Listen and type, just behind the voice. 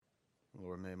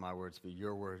Lord, may my words be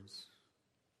your words,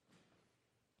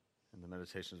 and the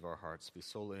meditations of our hearts be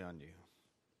solely on you.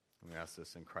 And we ask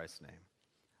this in Christ's name.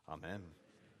 Amen.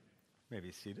 You may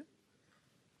be seated.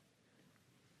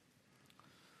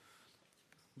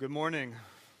 Good morning.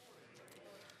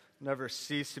 Never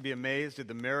cease to be amazed at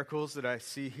the miracles that I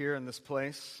see here in this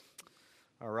place.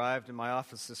 I arrived in my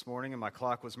office this morning and my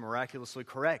clock was miraculously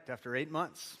correct after 8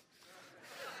 months.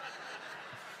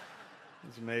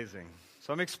 It's amazing.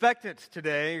 So I'm expectant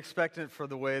today, expectant for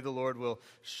the way the Lord will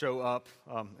show up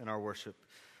in our worship.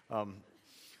 That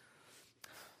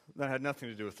had nothing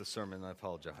to do with the sermon, I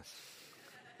apologize.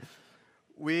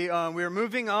 We are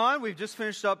moving on. We've just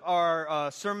finished up our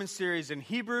sermon series in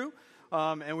Hebrew,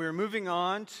 and we're moving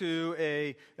on to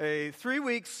a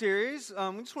 3-week series.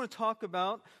 We just want to talk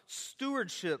about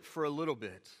stewardship for a little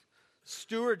bit.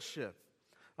 Stewardship.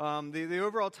 The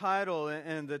overall title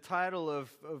and the title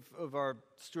of our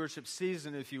stewardship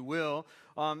season, if you will,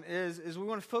 is we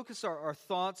want to focus our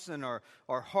thoughts and our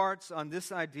hearts on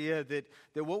this idea that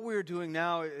what we are doing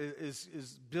now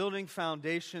is building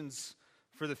foundations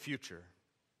for the future.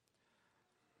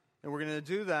 And we're going to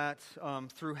do that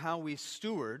through how we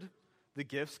steward the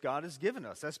gifts God has given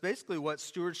us. That's basically what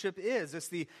stewardship is. It's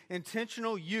the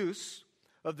intentional use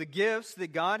of the gifts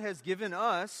that God has given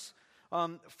us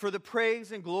for the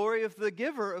praise and glory of the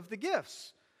giver of the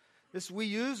gifts. We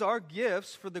use our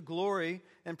gifts for the glory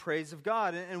and praise of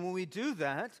God. And when we do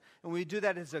that,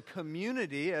 as a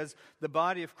community, as the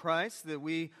body of Christ, that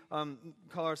we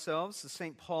call ourselves the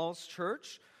St. Paul's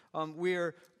Church, we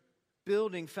are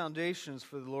building foundations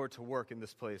for the Lord to work in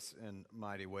this place in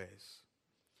mighty ways.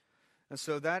 And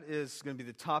so that is going to be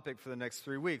the topic for the next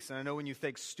 3 weeks. And I know when you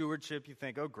think stewardship, you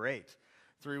think, oh, great,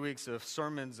 3 weeks of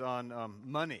sermons on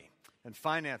money and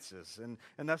finances,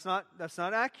 and that's not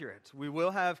accurate. We will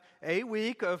have a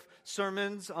week of a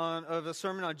sermon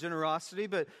on generosity,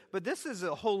 but this is a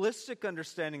holistic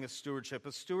understanding of stewardship,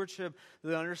 a stewardship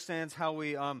that understands how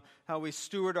we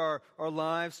steward our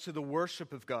lives to the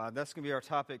worship of God. That's going to be our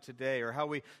topic today, or how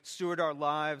we steward our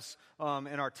lives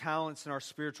and our talents and our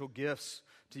spiritual gifts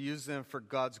to use them for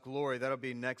God's glory. That'll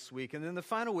be next week. And then the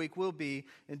final week will be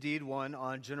indeed one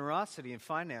on generosity and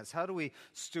finance. How do we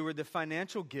steward the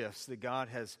financial gifts that God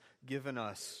has given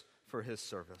us for His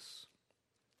service?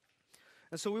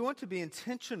 And so we want to be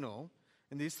intentional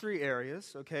in these 3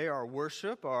 areas, okay? Our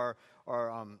worship, our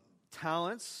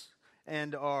talents,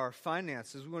 and our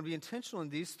finances. We want to be intentional in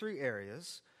these 3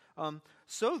 areas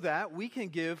so that we can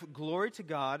give glory to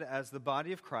God as the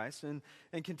body of Christ and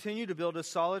continue to build a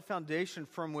solid foundation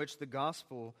from which the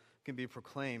gospel can be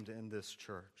proclaimed in this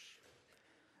church.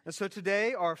 And so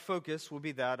today our focus will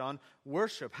be that on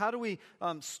worship. How do we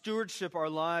stewardship our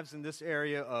lives in this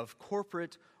area of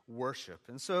corporate worship?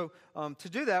 And so to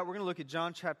do that, we're going to look at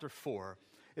John chapter 4.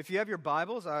 If you have your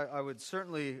Bibles, I would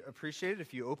certainly appreciate it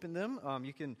if you open them.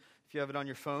 You can, if you have it on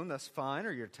your phone, that's fine,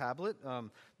 or your tablet.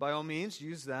 By all means,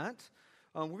 use that.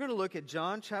 We're going to look at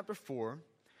John chapter 4,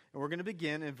 and we're going to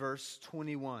begin in verse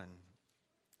 21.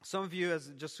 Some of you,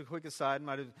 as just a quick aside,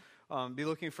 might be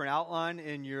looking for an outline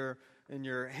in your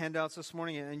handouts this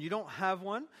morning, and you don't have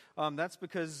one. That's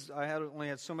because I only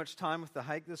had so much time with the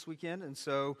hike this weekend, and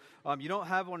so you don't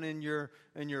have one in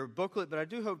your booklet, but I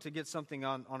do hope to get something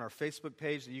on our Facebook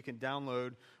page that you can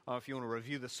download if you want to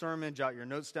review the sermon, jot your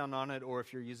notes down on it, or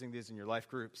if you're using these in your life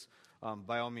groups.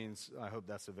 By all means, I hope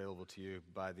that's available to you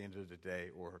by the end of the day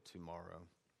or tomorrow.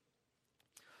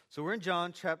 So we're in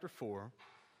John chapter 4.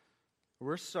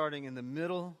 We're starting in the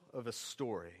middle of a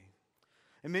story.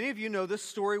 And many of you know this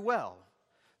story well.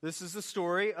 This is the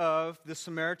story of the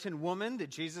Samaritan woman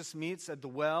that Jesus meets at the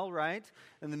well, right,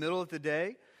 in the middle of the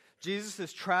day. Jesus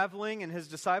is traveling, and his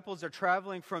disciples are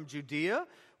traveling from Judea,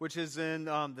 which is in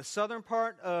the southern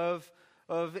part of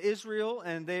Israel,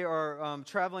 and they are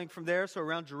traveling from there, so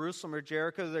around Jerusalem or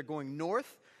Jericho. They're going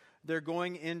north. They're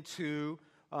going into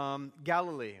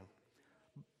Galilee.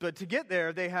 But to get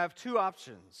there, they have 2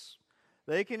 options.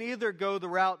 They can either go the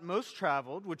route most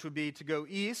traveled, which would be to go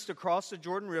east across the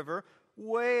Jordan River,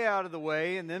 way out of the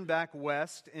way, and then back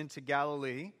west into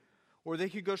Galilee, or they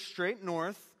could go straight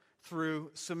north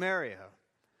through Samaria.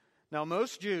 Now,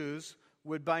 most Jews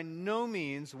would by no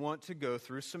means want to go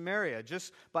through Samaria.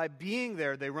 Just by being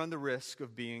there, they run the risk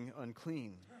of being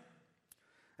unclean.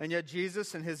 And yet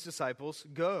Jesus and his disciples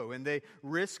go, and they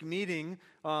risk meeting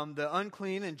the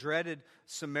unclean and dreaded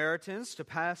Samaritans to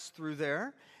pass through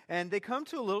there. And they come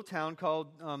to a little town called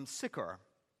Sychar.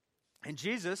 And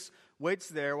Jesus waits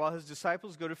there while his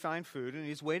disciples go to find food, and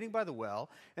he's waiting by the well.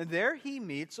 And there he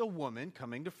meets a woman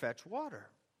coming to fetch water.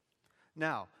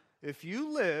 Now, if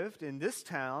you lived in this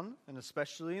town, and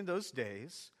especially in those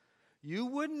days, you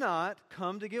would not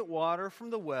come to get water from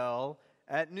the well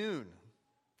at noon.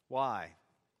 Why?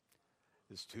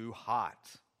 It's too hot.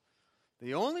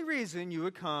 The only reason you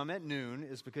would come at noon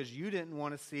is because you didn't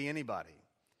want to see anybody.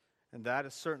 And that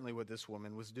is certainly what this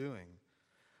woman was doing.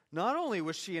 Not only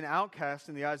was she an outcast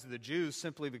in the eyes of the Jews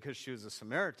simply because she was a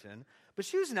Samaritan, but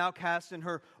she was an outcast in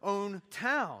her own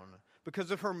town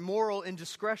because of her moral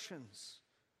indiscretions.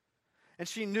 And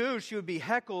she knew she would be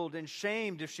heckled and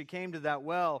shamed if she came to that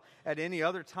well at any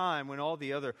other time when all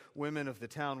the other women of the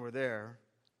town were there.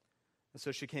 And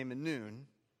so she came at noon,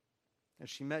 and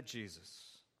she met Jesus.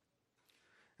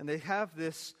 And they have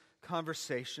this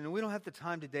conversation, and we don't have the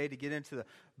time today to get into the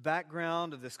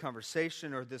background of this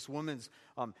conversation or this woman's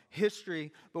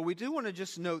history, but we do want to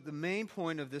just note the main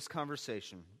point of this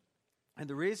conversation. And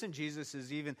the reason Jesus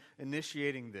is even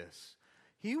initiating this,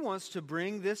 he wants to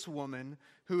bring this woman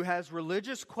who has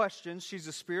religious questions, she's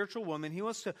a spiritual woman, he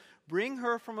wants to bring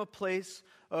her from a place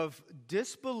of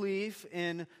disbelief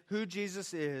in who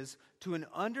Jesus is to an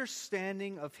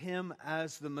understanding of him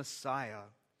as the Messiah.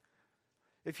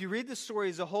 If you read the story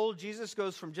as a whole, Jesus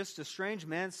goes from just a strange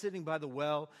man sitting by the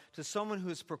well to someone who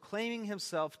is proclaiming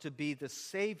himself to be the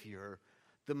Savior,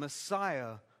 the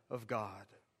Messiah of God.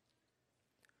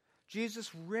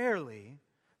 Jesus rarely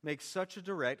makes such a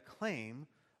direct claim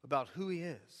about who he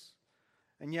is.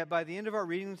 And yet by the end of our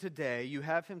reading today, you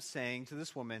have him saying to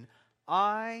this woman,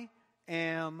 I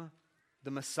am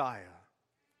the Messiah.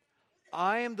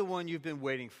 I am the one you've been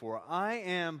waiting for. I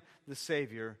am the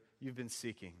Savior you've been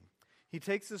seeking. He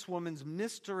takes this woman's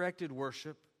misdirected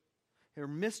worship, her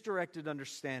misdirected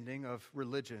understanding of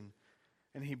religion,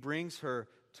 and he brings her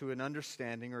to an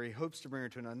understanding, or he hopes to bring her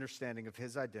to an understanding of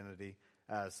his identity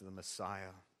as the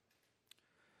Messiah.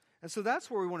 And so that's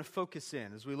where we want to focus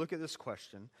in as we look at this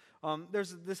question.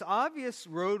 There's this obvious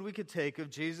road we could take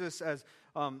of Jesus as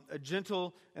a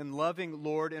gentle and loving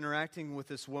Lord interacting with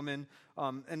this woman.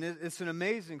 And it's an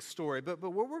amazing story. But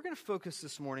what we're going to focus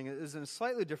this morning is in a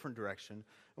slightly different direction,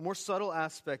 a more subtle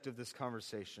aspect of this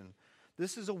conversation.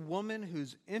 This is a woman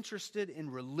who's interested in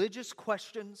religious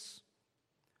questions,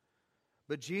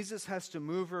 but Jesus has to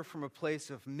move her from a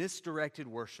place of misdirected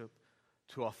worship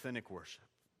to authentic worship.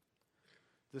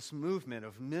 This movement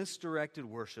of misdirected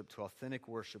worship to authentic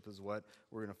worship is what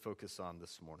we're going to focus on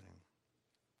this morning.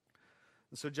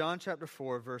 And so John chapter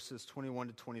 4, verses 21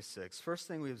 to 26. First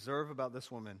thing we observe about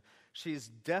this woman, she is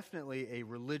definitely a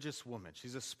religious woman.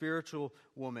 She's a spiritual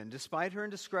woman. Despite her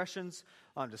indiscretions,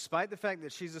 despite the fact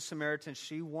that she's a Samaritan,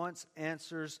 she wants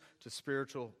answers to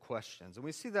spiritual questions. And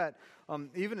we see that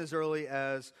even as early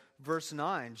as verse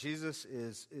 9. Jesus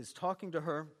is talking to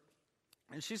her,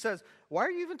 and she says, why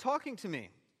are you even talking to me?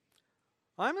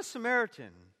 I'm a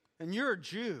Samaritan, and you're a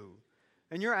Jew,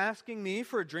 and you're asking me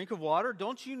for a drink of water?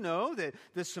 Don't you know that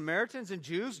the Samaritans and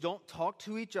Jews don't talk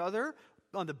to each other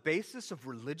on the basis of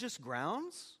religious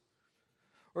grounds?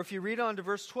 Or if you read on to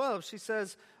verse 12, she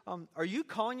says, are you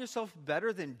calling yourself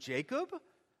better than Jacob,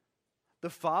 the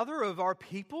father of our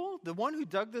people, the one who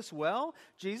dug this well?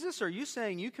 Jesus, are you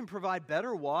saying you can provide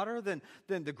better water than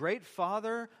the great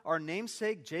father, our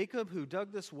namesake Jacob, who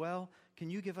dug this well? Can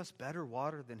you give us better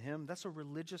water than him? That's a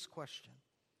religious question.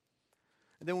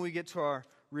 And then when we get to our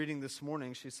reading this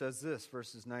morning, she says this,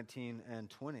 verses 19 and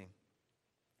 20.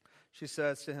 She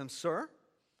says to him, Sir,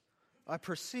 I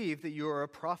perceive that you are a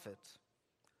prophet.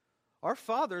 Our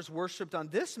fathers worshipped on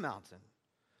this mountain,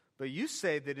 but you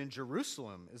say that in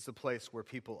Jerusalem is the place where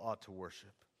people ought to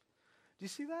worship. Do you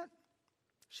see that?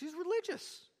 She's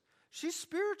religious. She's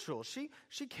spiritual. She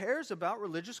cares about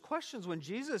religious questions. When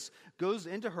Jesus goes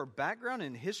into her background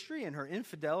and history and her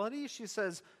infidelity, she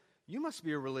says, you must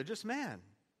be a religious man.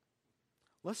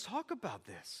 Let's talk about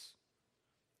this.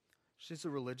 She's a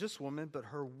religious woman, but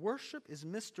her worship is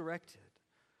misdirected.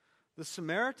 The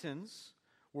Samaritans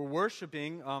were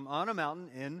worshiping on a mountain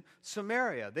in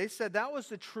Samaria. They said that was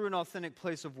the true and authentic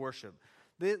place of worship.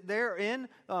 They're in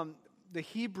the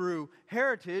Hebrew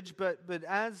heritage, but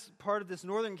as part of this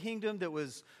northern kingdom that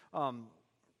was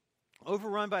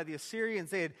overrun by the Assyrians,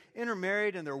 they had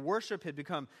intermarried and their worship had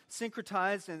become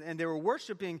syncretized, and they were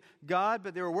worshiping God,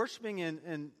 but they were worshiping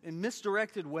in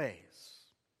misdirected ways.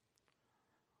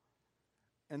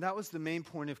 And that was the main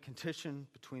point of contention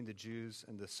between the Jews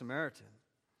and the Samaritan.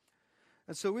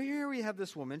 And so here we have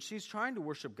this woman. She's trying to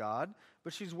worship God,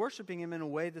 but she's worshiping him in a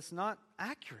way that's not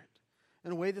accurate,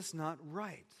 in a way that's not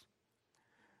right.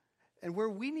 And where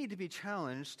we need to be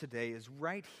challenged today is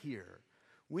right here.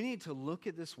 We need to look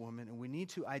at this woman and we need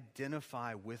to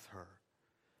identify with her.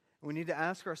 And we need to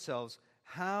ask ourselves,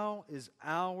 how is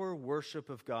our worship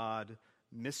of God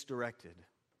misdirected?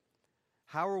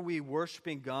 how are we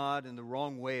worshiping God in the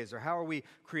wrong ways? Or how are we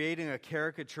creating a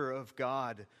caricature of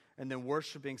God and then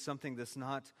worshiping something that's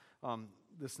not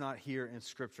here in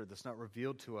Scripture, that's not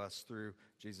revealed to us through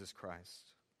Jesus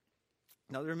Christ?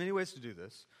 Now, there are many ways to do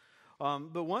this.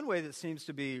 But one way that seems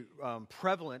to be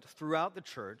prevalent throughout the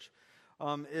church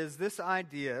is this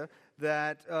idea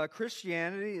that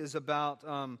Christianity is about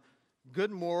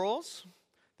good morals,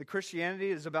 that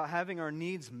Christianity is about having our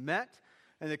needs met,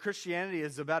 and that Christianity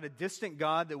is about a distant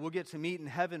God that we'll get to meet in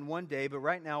heaven one day, but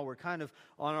right now we're kind of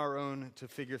on our own to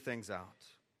figure things out.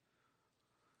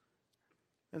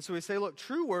 And so we say, look,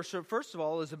 true worship, first of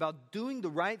all, is about doing the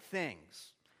right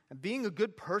things and being a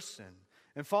good person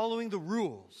and following the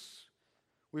rules.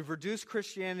 We've reduced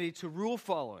Christianity to rule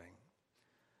following,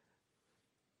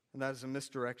 and that is a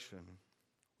misdirection.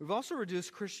 We've also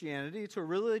reduced Christianity to a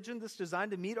religion that's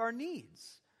designed to meet our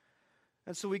needs.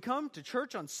 And so we come to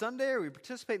church on Sunday, or we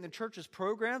participate in the church's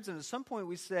programs, and at some point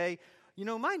we say,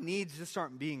 my needs just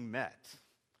aren't being met.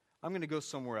 I'm going to go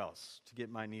somewhere else to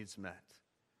get my needs met.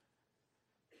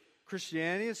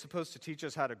 Christianity is supposed to teach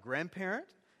us how to grandparent.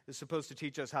 It's supposed to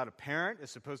teach us how to parent.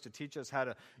 It's supposed to teach us how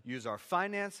to use our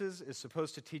finances. It's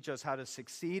supposed to teach us how to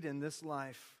succeed in this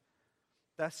life.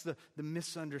 That's the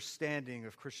misunderstanding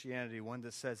of Christianity, one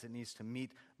that says it needs to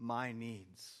meet my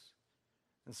needs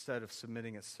instead of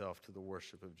submitting itself to the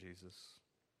worship of Jesus.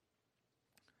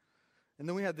 And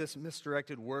then we had this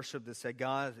misdirected worship that said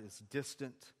God is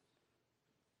distant.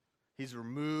 He's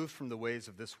removed from the ways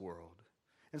of this world.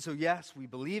 And so, yes, we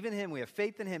believe in Him, we have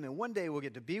faith in Him, and one day we'll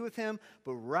get to be with Him.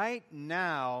 But right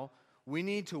now, we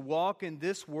need to walk in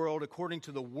this world according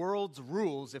to the world's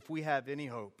rules if we have any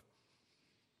hope.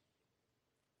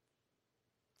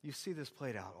 You see this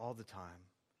played out all the time.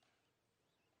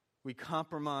 We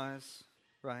compromise,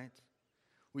 right?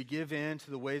 We give in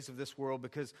to the ways of this world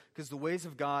because the ways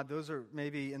of God, those are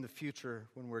maybe in the future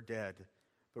when we're dead.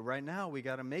 But right now, we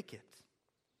got to make it.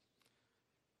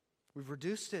 We've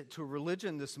reduced it to a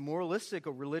religion, this moralistic,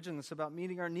 a religion that's about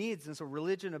meeting our needs. And it's a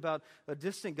religion about a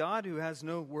distant God who has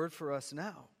no word for us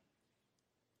now.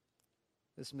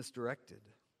 It's misdirected.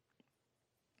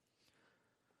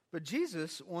 But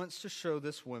Jesus wants to show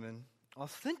this woman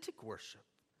authentic worship.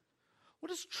 What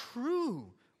does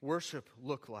true worship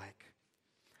look like?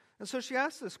 And so she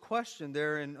asks this question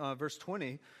there in verse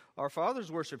 20. Our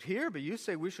fathers worship here, but you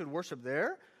say we should worship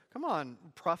there? Come on,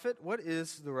 prophet, what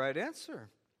is the right answer?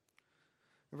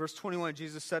 In verse 21,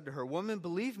 Jesus said to her, "Woman,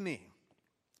 believe me,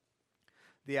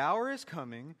 the hour is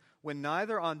coming when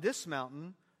neither on this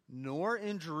mountain nor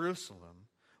in Jerusalem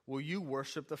will you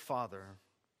worship the Father.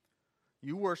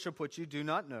 You worship what you do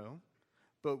not know,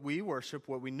 but we worship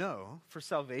what we know, for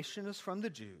salvation is from the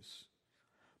Jews.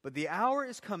 But the hour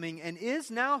is coming and is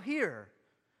now here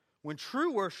when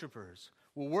true worshipers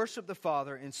will worship the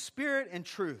Father in spirit and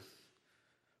truth,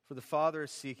 for the Father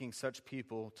is seeking such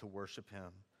people to worship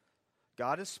Him.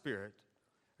 God is spirit,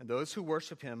 and those who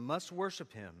worship Him must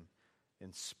worship Him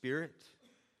in spirit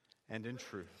and in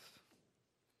truth."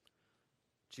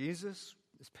 Jesus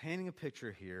is painting a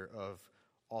picture here of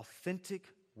authentic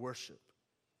worship.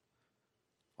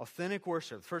 Authentic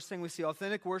worship. The first thing we see,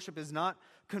 authentic worship is not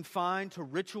confined to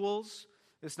rituals.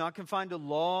 It's not confined to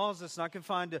laws. It's not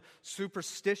confined to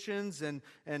superstitions and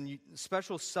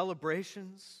special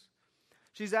celebrations.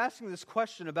 She's asking this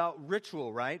question about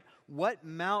ritual, right? What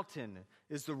mountain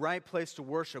is the right place to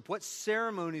worship? What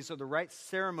ceremonies are the right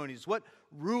ceremonies? What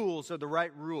rules are the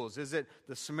right rules? Is it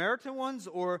the Samaritan ones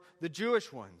or the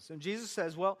Jewish ones? And Jesus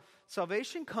says, well,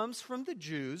 salvation comes from the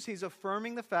Jews. He's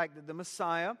affirming the fact that the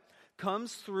Messiah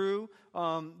comes through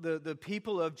the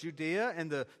people of Judea and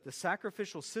the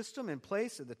sacrificial system in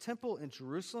place at the temple in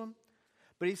Jerusalem.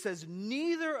 But he says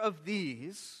neither of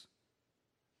these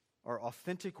are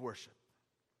authentic worship.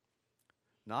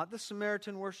 Not the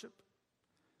Samaritan worship,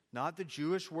 not the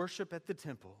Jewish worship at the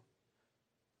temple.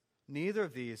 Neither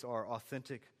of these are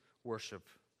authentic worship.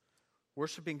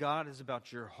 Worshiping God is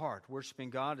about your heart. Worshiping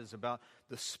God is about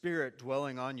the Spirit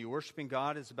dwelling on you. Worshiping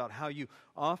God is about how you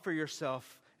offer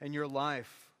yourself and your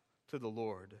life to the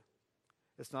Lord.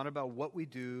 It's not about what we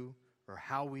do or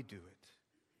how we do it,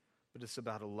 but it's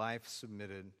about a life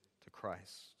submitted to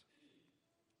Christ.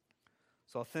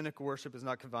 So authentic worship is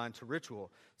not confined to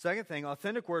ritual. Second thing,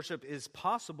 authentic worship is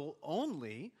possible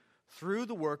only through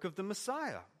the work of the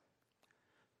Messiah.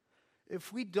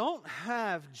 If we don't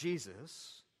have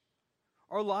Jesus,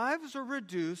 our lives are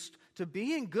reduced to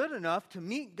being good enough to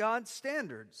meet God's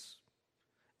standards.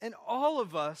 And all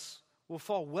of us will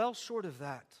fall well short of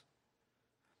that.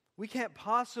 We can't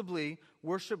possibly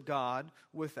worship God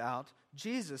without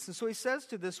Jesus. And so he says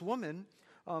to this woman,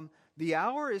 the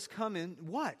hour is coming,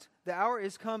 what? the hour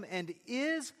is come and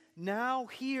is now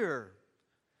here.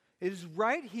 It is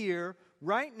right here,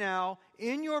 right now,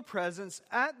 in your presence,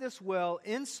 at this well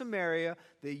in Samaria,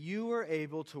 that you are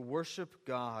able to worship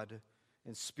God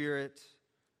in spirit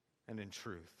and in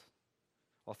truth.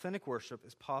 Authentic worship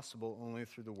is possible only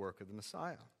through the work of the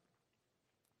Messiah.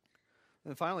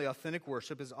 And finally, authentic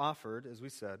worship is offered, as we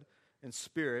said, in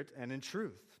spirit and in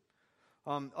truth.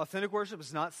 Authentic worship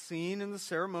is not seen in the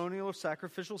ceremonial or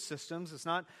sacrificial systems. It's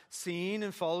not seen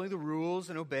in following the rules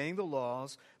and obeying the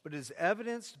laws, but it is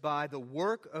evidenced by the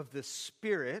work of the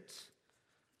Spirit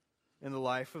in the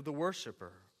life of the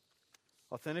worshiper.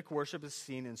 Authentic worship is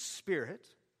seen in spirit,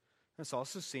 and it's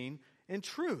also seen in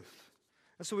truth.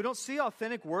 And so we don't see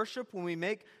authentic worship when we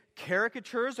make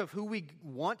caricatures of who we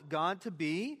want God to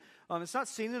be. It's not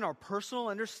seen in our personal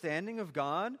understanding of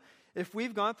God. If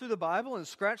we've gone through the Bible and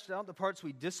scratched out the parts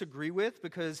we disagree with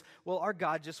because, well, our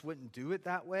God just wouldn't do it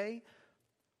that way,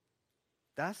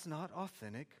 that's not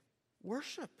authentic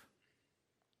worship.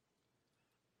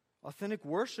 Authentic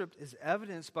worship is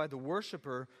evidenced by the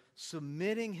worshiper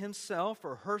submitting himself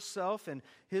or herself and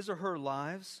his or her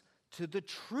lives to the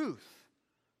truth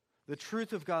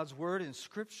of God's word in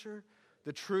Scripture,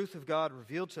 the truth of God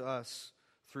revealed to us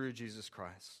through Jesus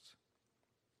Christ.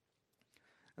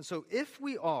 And so if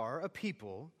we are a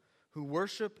people who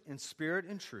worship in spirit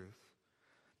and truth,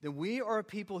 then we are a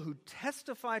people who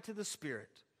testify to the Spirit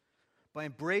by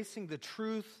embracing the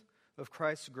truth of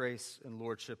Christ's grace and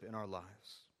lordship in our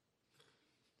lives.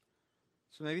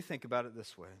 So maybe think about it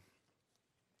this way.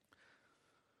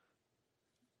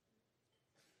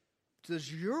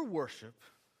 Does your worship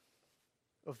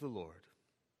of the Lord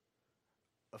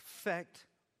affect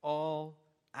all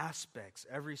aspects,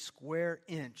 every square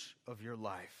inch of your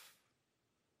life?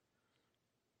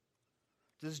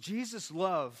 Does Jesus'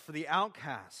 love for the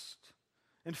outcast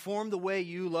inform the way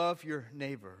you love your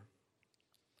neighbor?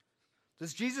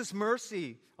 Does Jesus'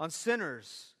 mercy on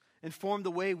sinners inform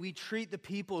the way we treat the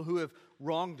people who have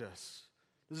wronged us?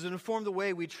 Does it inform the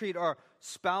way we treat our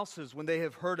spouses when they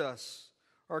have hurt us,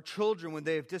 our children when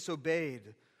they have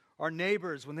disobeyed, our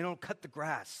neighbors when they don't cut the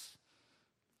grass?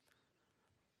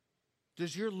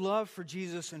 Does your love for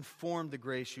Jesus inform the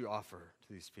grace you offer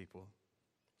to these people?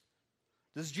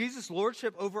 Does Jesus'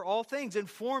 lordship over all things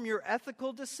inform your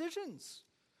ethical decisions?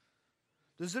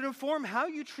 Does it inform how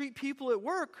you treat people at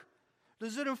work?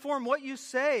 Does it inform what you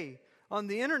say on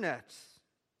the internet?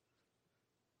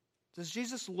 Does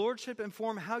Jesus' lordship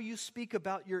inform how you speak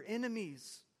about your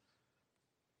enemies?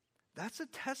 That's a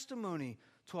testimony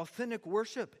to authentic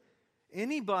worship.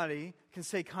 Anybody can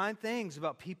say kind things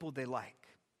about people they like.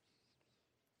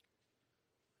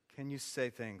 Can you say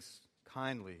things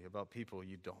kindly about people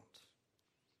you don't?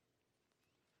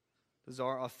 Does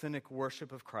our authentic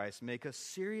worship of Christ make us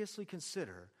seriously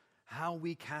consider how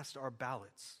we cast our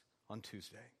ballots on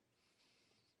Tuesday?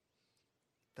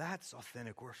 That's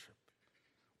authentic worship.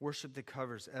 Worship that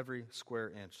covers every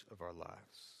square inch of our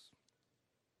lives.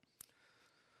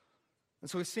 And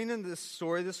so we've seen in this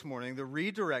story this morning the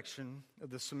redirection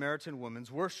of the Samaritan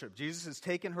woman's worship. Jesus has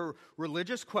taken her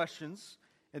religious questions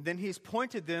and then he's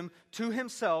pointed them to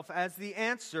himself as the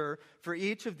answer for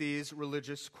each of these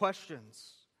religious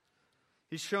questions.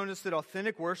 He's shown us that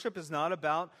authentic worship is not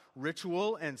about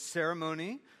ritual and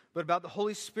ceremony, but about the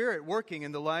Holy Spirit working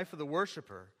in the life of the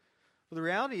worshiper. But the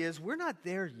reality is we're not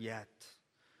there yet.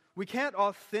 We can't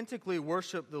authentically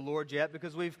worship the Lord yet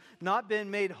because we've not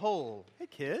been made whole. Hey,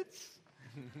 kids.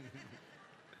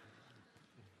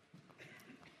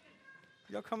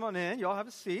 Y'all come on in. Y'all have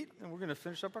a seat, and we're going to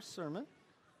finish up our sermon.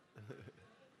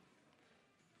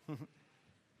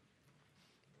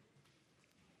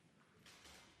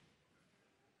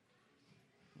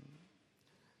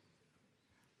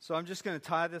 So I'm just going to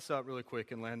tie this up really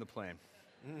quick and land the plane.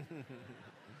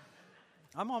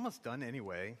 I'm almost done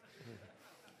anyway.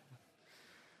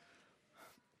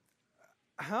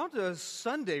 How does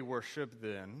Sunday worship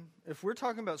then, if we're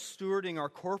talking about stewarding our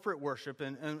corporate worship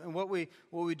and what we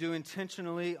do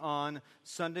intentionally on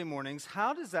Sunday mornings,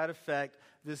 how does that affect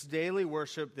this daily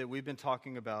worship that we've been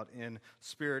talking about in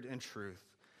spirit and truth?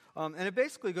 And it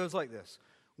basically goes like this.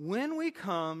 When we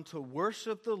come to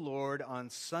worship the Lord on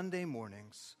Sunday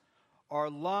mornings, our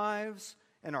lives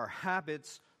and our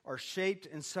habits are shaped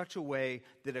in such a way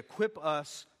that equip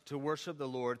us to worship the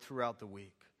Lord throughout the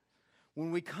week.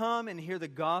 When we come and hear the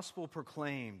gospel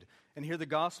proclaimed and hear the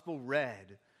gospel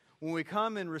read, when we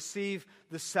come and receive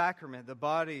the sacrament, the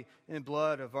body and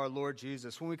blood of our Lord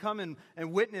Jesus, when we come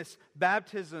and witness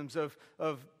baptisms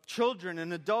of children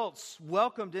and adults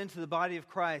welcomed into the body of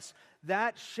Christ,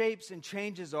 that shapes and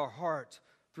changes our heart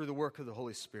through the work of the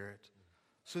Holy Spirit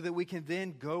so that we can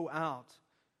then go out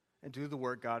and do the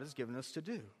work God has given us to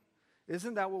do.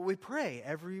 Isn't that what we pray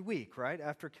every week, right,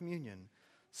 after communion?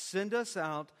 Send us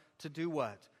out to do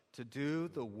what? To do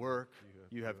the work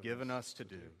you have given us to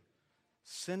do.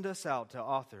 Send us out to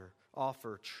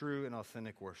offer true and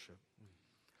authentic worship.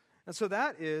 And so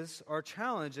that is our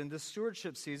challenge in this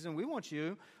stewardship season. We want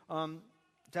you to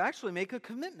actually make a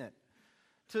commitment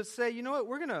to say, you know what,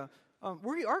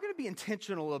 we are going to be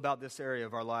intentional about this area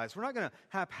of our lives. We're not going to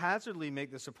haphazardly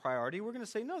make this a priority. We're going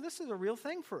to say, no, this is a real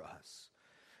thing for us.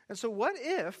 And so what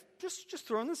if, just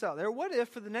throwing this out there, what if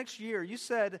for the next year you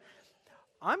said,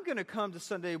 I'm going to come to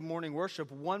Sunday morning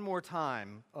worship one more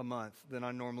time a month than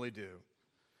I normally do.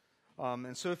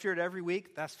 And so if you're at every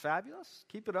week, that's fabulous.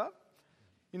 Keep it up.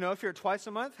 You know, if you're at twice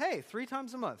a month, hey, 3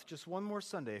 times a month, just one more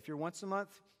Sunday. If you're once a month,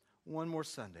 one more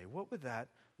Sunday. What would that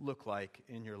look like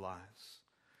in your lives?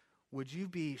 Would you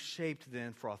be shaped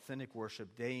then for authentic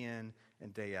worship day in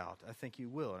and day out? I think you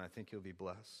will, and I think you'll be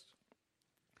blessed.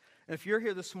 And if you're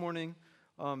here this morning,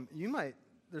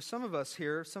 there's some of us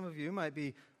here, some of you might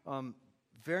be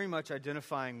very much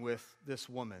identifying with this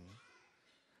woman.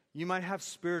 You might have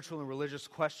spiritual and religious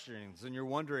questions, and you're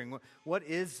wondering, what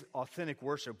is authentic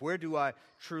worship? Where do I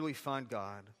truly find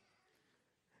God?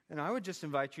 And I would just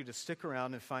invite you to stick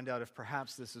around and find out if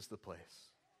perhaps this is the place.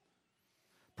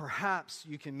 Perhaps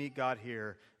you can meet God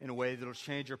here in a way that will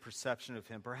change your perception of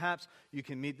Him. Perhaps you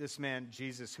can meet this man,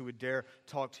 Jesus, who would dare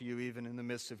talk to you even in the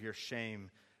midst of your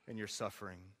shame and your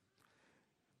suffering.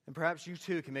 And perhaps you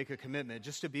too can make a commitment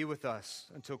just to be with us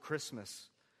until Christmas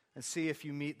and see if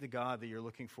you meet the God that you're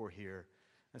looking for here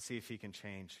and see if He can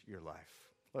change your life.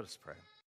 Let us pray.